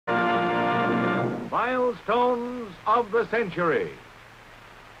Milestones of the Century.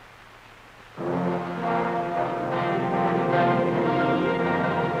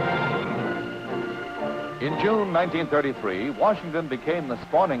 In June 1933, Washington became the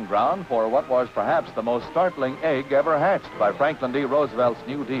spawning ground for what was perhaps the most startling egg ever hatched by Franklin D. Roosevelt's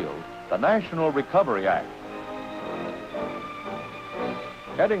New Deal, the National Recovery Act.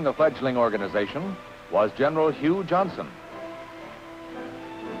 Heading the fledgling organization was General Hugh Johnson.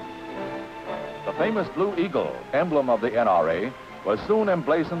 The famous Blue Eagle, emblem of the NRA, was soon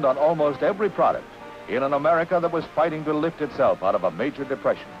emblazoned on almost every product in an America that was fighting to lift itself out of a major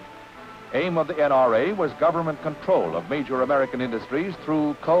depression. Aim of the NRA was government control of major American industries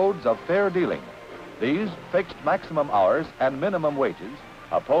through codes of fair dealing. These fixed maximum hours and minimum wages,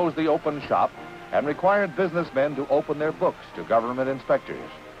 opposed the open shop, and required businessmen to open their books to government inspectors.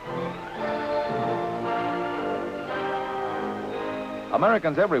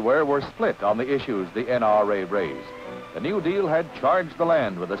 Americans everywhere were split on the issues the NRA raised. The New Deal had charged the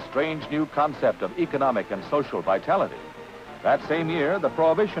land with a strange new concept of economic and social vitality. That same year, the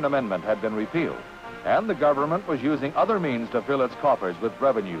Prohibition Amendment had been repealed, and the government was using other means to fill its coffers with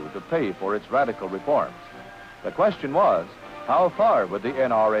revenue to pay for its radical reforms. The question was, how far would the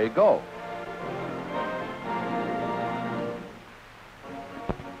NRA go?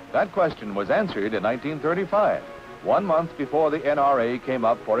 That question was answered in 1935, 1 month before the NRA came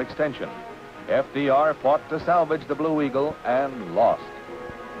up for extension. FDR fought to salvage the Blue Eagle and lost.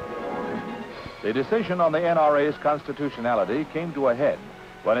 The decision on the NRA's constitutionality came to a head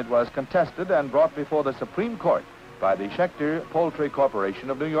when it was contested and brought before the Supreme Court by the SCHECTOR Poultry Corporation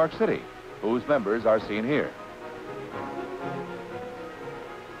of New York City, whose members are seen here.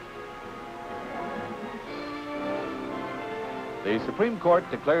 The Supreme Court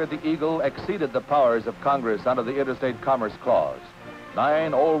declared the Eagle exceeded the powers of Congress under the Interstate Commerce Clause.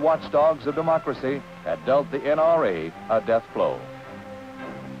 9 old watchdogs of democracy had dealt the NRA a death blow.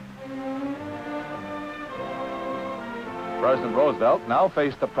 President Roosevelt now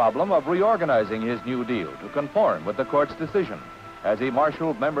faced the problem of reorganizing his New Deal to conform with the court's decision as he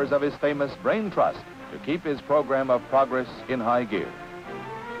marshaled members of his famous Brain Trust to keep his program of progress in high gear.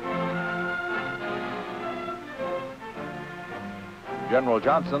 General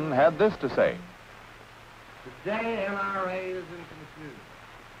Johnson had this to say. Today, NRA is in confusion.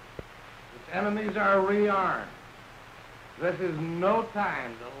 Its enemies are rearmed. This is no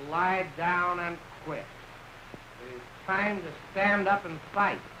time to lie down and quit. It is time to stand up and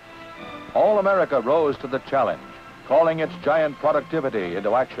fight. All America rose to the challenge, calling its giant productivity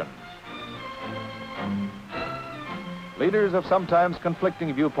into action. Leaders of sometimes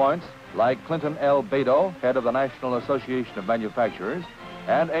conflicting viewpoints, like Clinton L. Beto, head of the National Association of Manufacturers,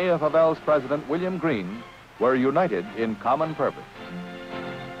 and AFL's President William Green, were united in common purpose.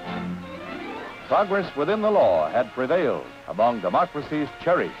 Progress within the law had prevailed among democracy's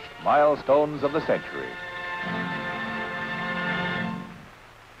cherished milestones of the century.